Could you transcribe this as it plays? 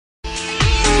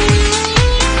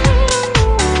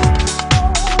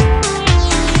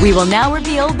We will now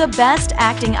reveal the best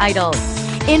acting idol.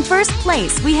 In first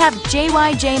place, we have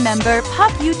JYJ member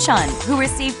Yuchun, who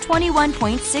received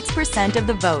 21.6% of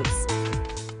the votes.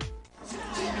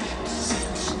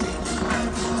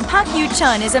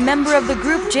 Yuchun is a member of the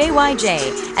group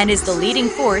JYJ and is the leading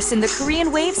force in the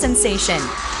Korean wave sensation.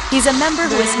 He's a member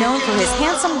who is known for his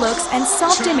handsome looks and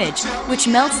soft image, which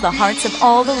melts the hearts of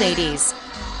all the ladies.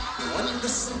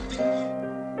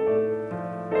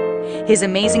 His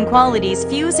amazing qualities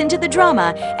fuse into the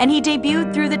drama, and he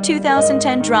debuted through the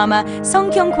 2010 drama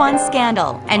Song Kyung-kwan's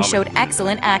Scandal and showed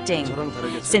excellent acting.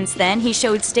 Since then, he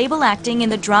showed stable acting in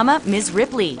the drama Ms.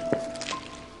 Ripley.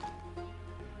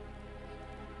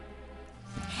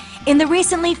 In the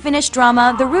recently finished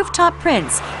drama The Rooftop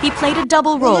Prince, he played a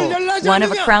double role, one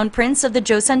of a crown prince of the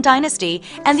Joseon dynasty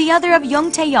and the other of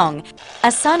Young Tae-young,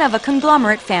 a son of a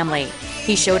conglomerate family.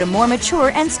 He showed a more mature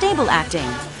and stable acting.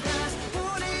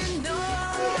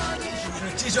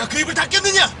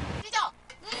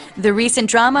 The recent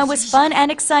drama was fun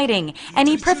and exciting, and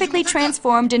he perfectly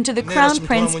transformed into the crown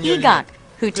prince Igak,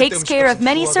 who takes care of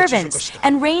many servants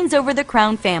and reigns over the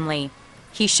crown family.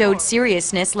 He showed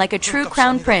seriousness like a true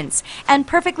crown prince and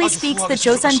perfectly speaks the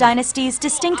Joseon dynasty's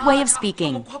distinct way of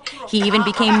speaking. He even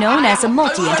became known as a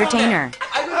multi-entertainer.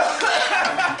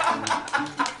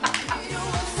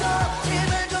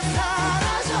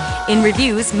 In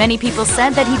reviews, many people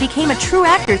said that he became a true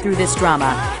actor through this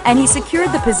drama, and he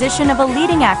secured the position of a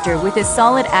leading actor with his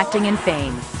solid acting and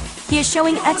fame. He is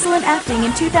showing excellent acting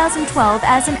in 2012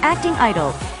 as an acting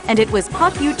idol, and it was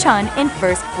Yuchun in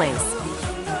first place.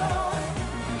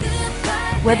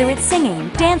 Whether it's singing,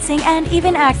 dancing, and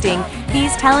even acting,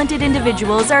 these talented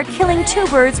individuals are killing two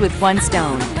birds with one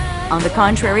stone. On the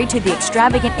contrary to the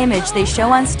extravagant image they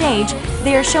show on stage,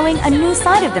 they are showing a new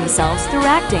side of themselves through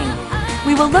acting.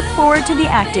 We will look forward to the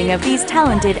acting of these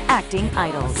talented acting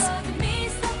idols.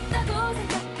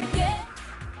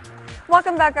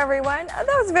 Welcome back, everyone. That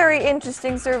was very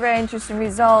interesting survey, interesting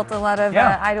result. A lot of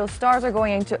idol stars are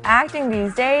going into acting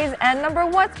these days. And number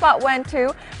one spot went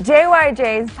to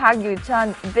JYJ's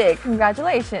Yuchun. Big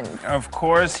congratulations. Of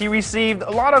course, he received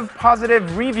a lot of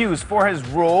positive reviews for his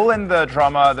role in the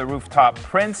drama The Rooftop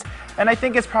Prince. And I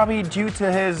think it's probably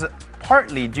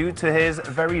partly due to his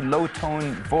very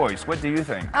low-tone voice. What do you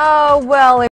think? Oh, well,